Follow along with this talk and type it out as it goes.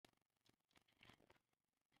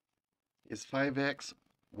Is 5X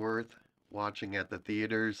worth watching at the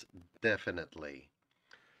theaters? Definitely.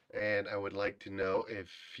 And I would like to know if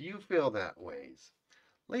you feel that ways.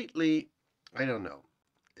 Lately, I don't know.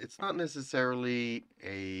 It's not necessarily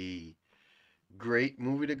a great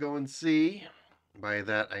movie to go and see. By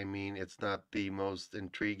that I mean it's not the most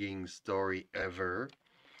intriguing story ever.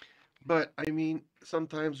 But I mean,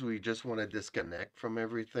 sometimes we just want to disconnect from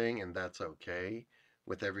everything, and that's okay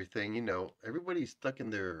with everything. Everybody's stuck in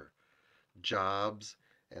their jobs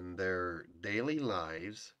and their daily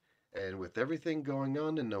lives. And with everything going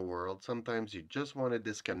on in the world, sometimes you just want to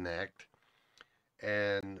disconnect.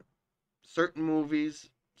 And certain movies,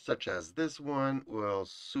 such as this one, will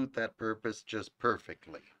suit that purpose just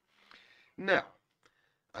perfectly. Now,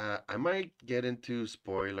 I might get into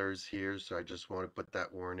spoilers here, so I just want to put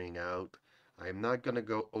that warning out. I'm not going to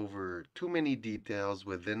go over too many details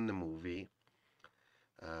within the movie.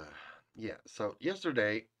 Uh, yeah, so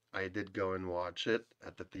yesterday I did go and watch it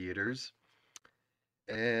at the theaters,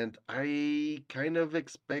 and I kind of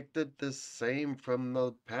expected the same from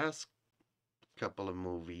the past couple of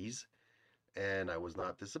movies, and I was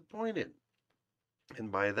not disappointed.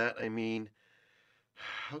 And by that I mean,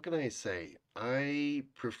 how can I say? I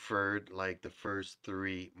preferred like the first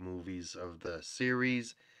three movies of the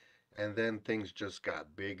series, and then things just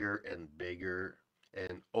got bigger and bigger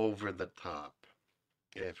and over the top.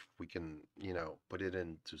 If we can, put it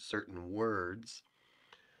into certain words.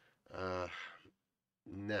 Uh,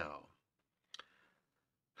 Now,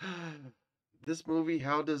 this movie,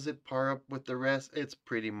 how does it par up with the rest? It's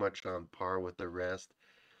pretty much on par with the rest.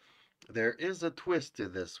 There is a twist to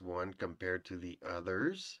this one compared to the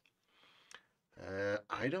others.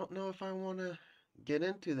 I don't know if I want to get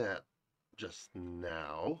into that just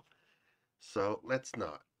now, so let's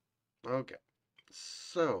not. Okay.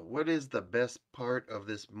 So, what is the best part of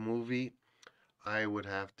this movie? I would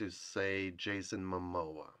have to say Jason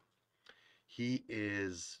Momoa. He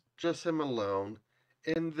is just him alone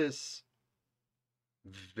in this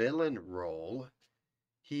villain role.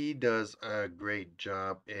 He does a great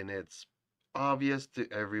job, and it's obvious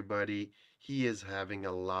to everybody he is having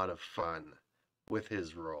a lot of fun with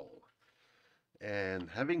his role. And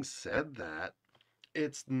having said that,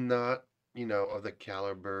 it's not, of the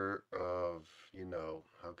caliber of,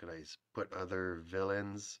 how could I put other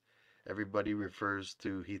villains? Everybody refers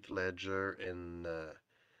to Heath Ledger in,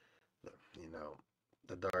 you know,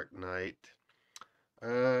 The Dark Knight.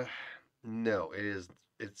 Uh, no,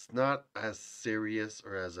 it's not as serious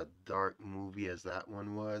or as a dark movie as that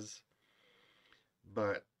one was,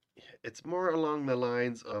 but it's more along the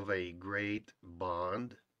lines of a great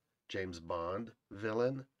James Bond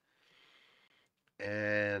villain.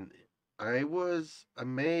 And I was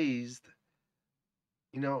amazed,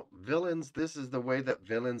 villains, this is the way that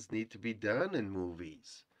villains need to be done in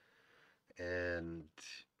movies. And,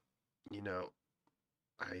 you know,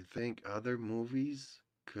 I think other movies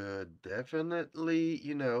could definitely,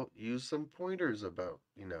 use some pointers about,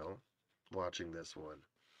 watching this one.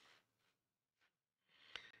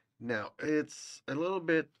 Now, it's a little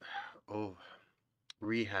bit, oh,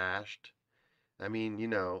 rehashed. I mean,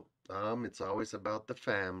 it's always about the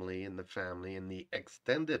family and the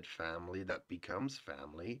extended family that becomes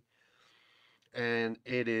family. And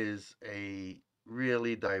it is a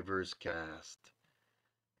really diverse cast.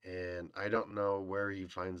 And I don't know where he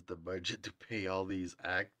finds the budget to pay all these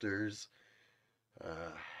actors.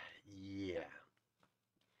 Uh, yeah.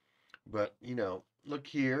 But, look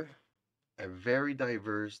here, a very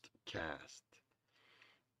diverse cast.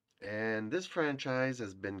 And this franchise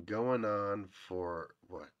has been going on for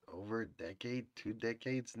what, over a decade, 2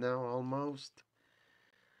 decades now almost?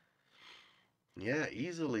 Yeah,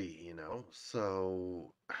 easily,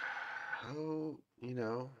 So, how,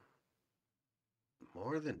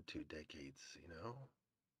 more than 2 decades,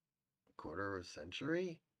 quarter of a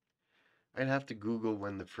century? I'd have to Google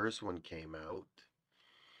when the first one came out.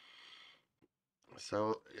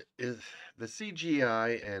 So, is the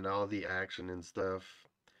CGI and all the action and stuff.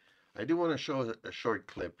 I do want to show a short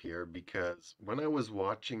clip here because when I was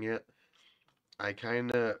watching it, I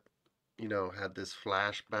kind of, had this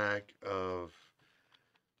flashback of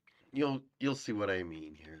you'll see what I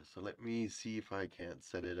mean here. So let me see if I can't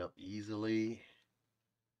set it up easily.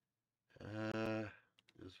 Uh,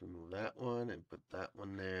 just remove that one and put that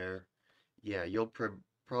one there. Yeah, you'll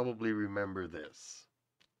probably remember this.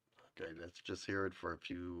 Okay, let's just hear it for a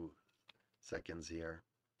few seconds here.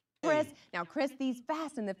 Chris, these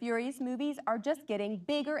Fast and the Furious movies are just getting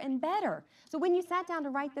bigger and better. So when you sat down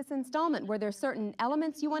to write this installment, were there certain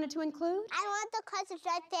elements you wanted to include? I want the cars to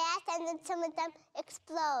drive fast and then some of them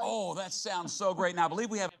explode. Oh, that sounds so great. Now, I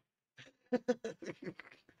believe we have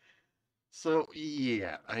So,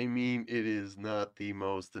 yeah, I mean, it is not the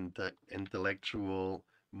most intellectual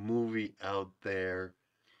movie out there,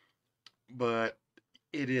 but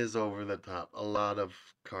it is over the top. A lot of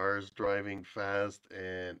cars driving fast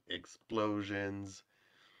and explosions.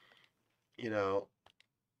 You know,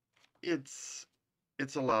 it's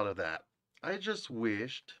it's a lot of that. I just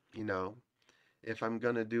wished, if I'm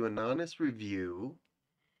gonna do an honest review,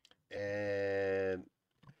 and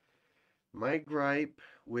my gripe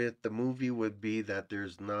with the movie would be that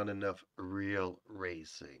there's not enough real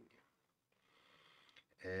racing.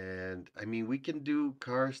 And I mean, we can do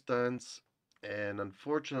car stunts, and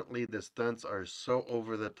unfortunately, the stunts are so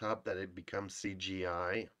over the top that it becomes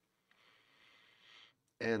CGI.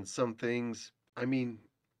 And some things, I mean,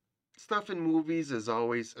 stuff in movies is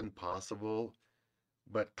always impossible,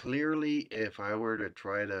 but clearly, if I were to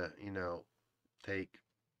try to, take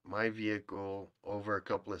my vehicle over a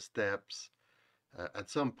couple of steps, at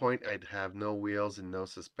some point I'd have no wheels and no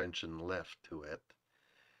suspension left to it.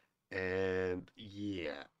 And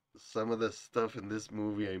yeah, some of the stuff in this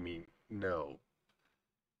movie, I mean, no.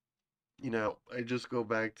 I just go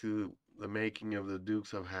back to the making of the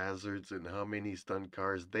Dukes of Hazzards and how many stunt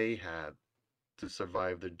cars they had to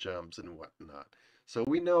survive the jumps and whatnot. So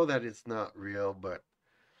we know that it's not real, but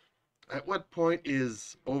at what point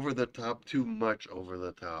is over the top too much over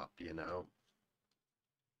the top?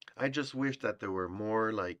 I just wish that there were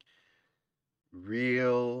more like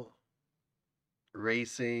real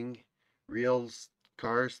racing, real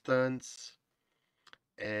car stunts,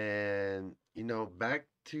 and back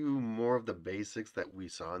to more of the basics that we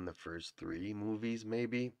saw in the first three movies,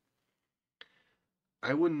 maybe.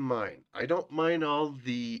 I wouldn't mind. I don't mind all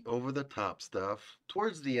the over the top stuff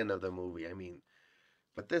towards the end of the movie. I mean,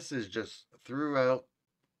 but this is just throughout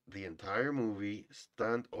the entire movie,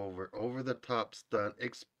 stunt over the top stunt,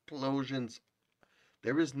 explosions.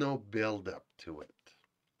 There is no build up to it,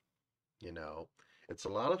 you know. It's a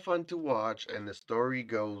lot of fun to watch, and the story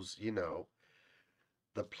goes,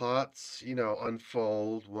 the plots,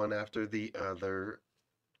 unfold one after the other.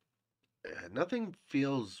 Nothing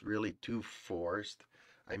feels really too forced.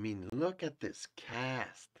 I mean, look at this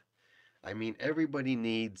cast. I mean, everybody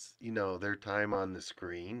needs, their time on the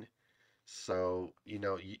screen. So,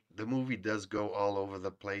 the movie does go all over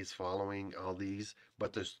the place following all these,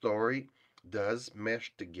 but the story does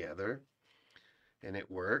mesh together and it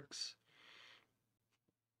works.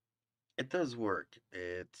 It does work.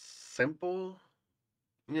 It's simple,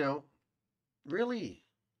 you know, really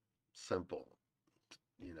simple,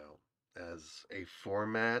 you know, as a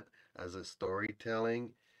format, as a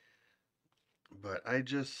storytelling. But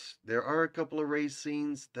there are a couple of race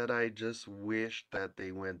scenes that I just wish that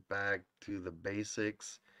they went back to the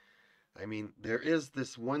basics. I mean, there is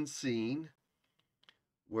this one scene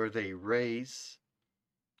where they race,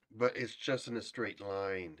 but it's just in a straight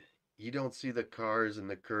line. You don't see the cars and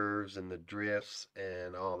the curves and the drifts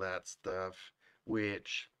and all that stuff,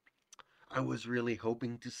 which I was really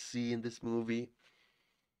hoping to see in this movie.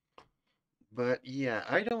 But yeah,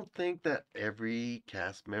 I don't think that every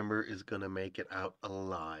cast member is going to make it out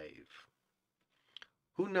alive.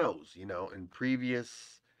 Who knows? In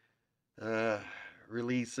previous uh,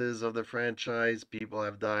 releases of the franchise, people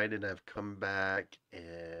have died and have come back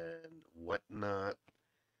and whatnot.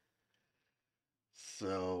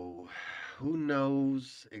 So, who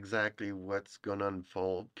knows exactly what's going to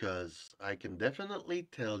unfold? Because I can definitely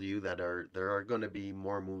tell you that there are going to be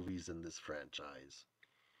more movies in this franchise.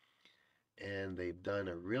 And they've done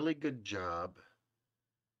a really good job.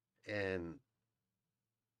 And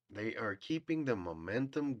they are keeping the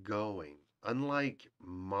momentum going. Unlike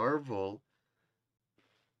Marvel,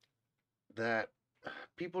 that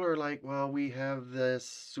people are like, well, we have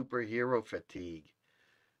this superhero fatigue.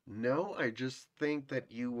 No, I just think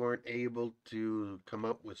that you weren't able to come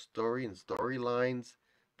up with story and storylines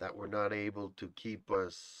that were not able to keep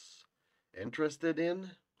us interested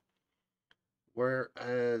in.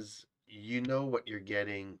 Whereas you know what you're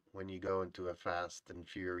getting when you go into a Fast and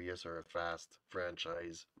Furious or a Fast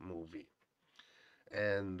franchise movie.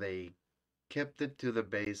 And they kept it to the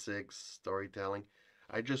basics, storytelling.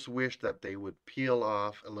 I just wish that they would peel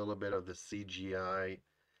off a little bit of the CGI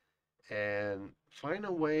and find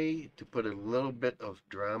a way to put a little bit of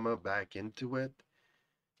drama back into it.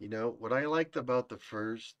 What I liked about the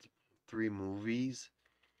first three movies,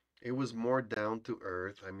 it was more down to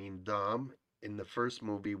earth. I mean, Dom in the first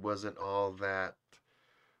movie wasn't all that.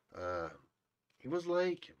 Uh, he was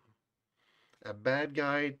like a bad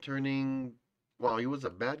guy turning. Well, he was a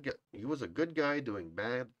bad guy. He was a good guy doing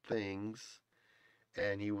bad things,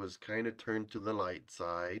 and he was kind of turned to the light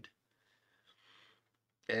side.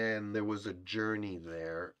 and there was a journey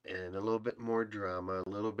there, and a little bit more drama, a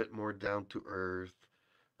little bit more down to earth,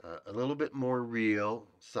 a little bit more real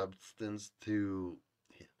substance to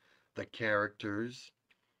the characters.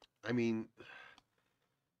 I mean,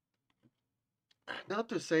 not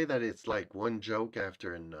to say that it's like one joke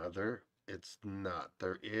after another. It's not.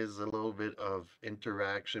 There is a little bit of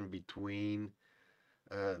interaction between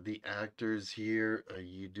the actors here.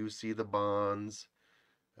 You do see the bonds,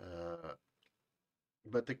 uh,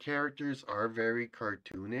 but the characters are very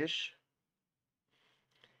cartoonish.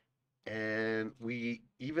 And we,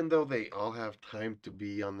 even though they all have time to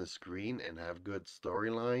be on the screen and have good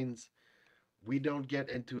storylines, we don't get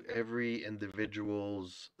into every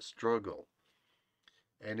individual's struggle.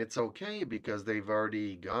 And it's okay because they've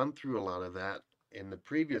already gone through a lot of that in the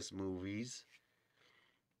previous movies.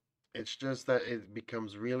 It's just that it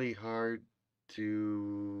becomes really hard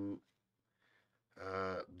to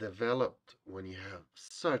develop when you have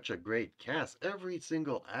such a great cast. Every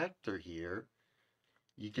single actor here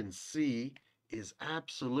you can see is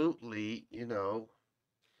absolutely,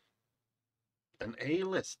 an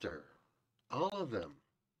A-lister. All of them.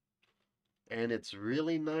 And it's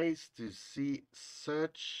really nice to see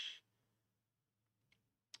such,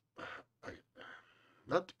 I,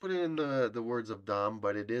 not to put it in the words of Dom,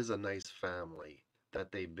 but it is a nice family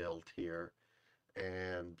that they built here.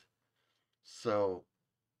 And so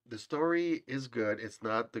the story is good. It's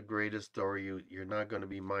not the greatest story. You're not going to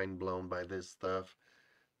be mind blown by this stuff,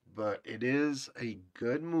 but it is a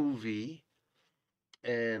good movie.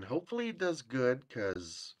 And hopefully it does good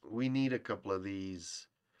because we need a couple of these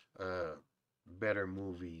uh, better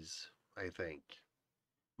movies, I think.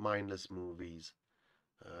 Mindless movies.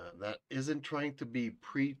 That isn't trying to be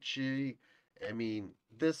preachy. I mean,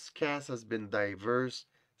 this cast has been diverse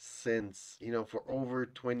since, for over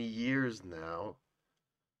 20 years now.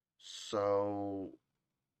 So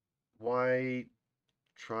why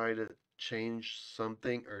try to change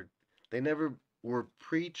something? Or they never were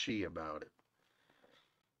preachy about it.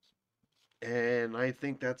 And I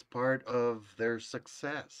think that's part of their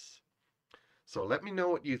success. So let me know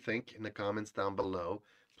what you think in the comments down below.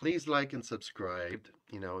 Please like and subscribe,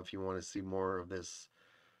 if you want to see more of these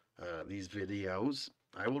videos.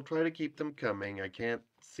 I will try to keep them coming. I can't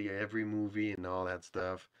see every movie and all that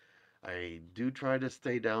stuff. I do try to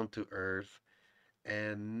stay down to earth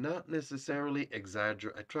and not necessarily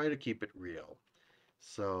exaggerate. I try to keep it real.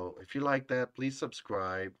 So if you like that, please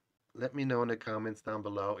subscribe. Let me know in the comments down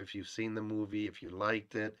below if you've seen the movie, if you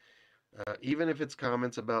liked it. Even if it's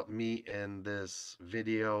comments about me and this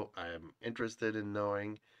video, I'm interested in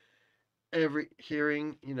knowing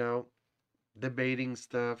hearing, debating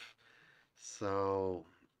stuff. So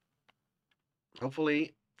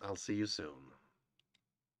hopefully I'll see you soon.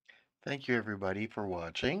 Thank you everybody for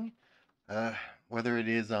watching. Uh, whether it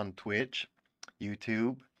is on Twitch,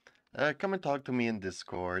 YouTube, come and talk to me in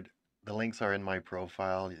Discord. The links are in my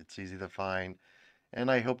profile. It's easy to find. And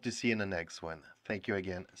I hope to see you in the next one. Thank you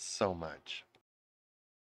again so much.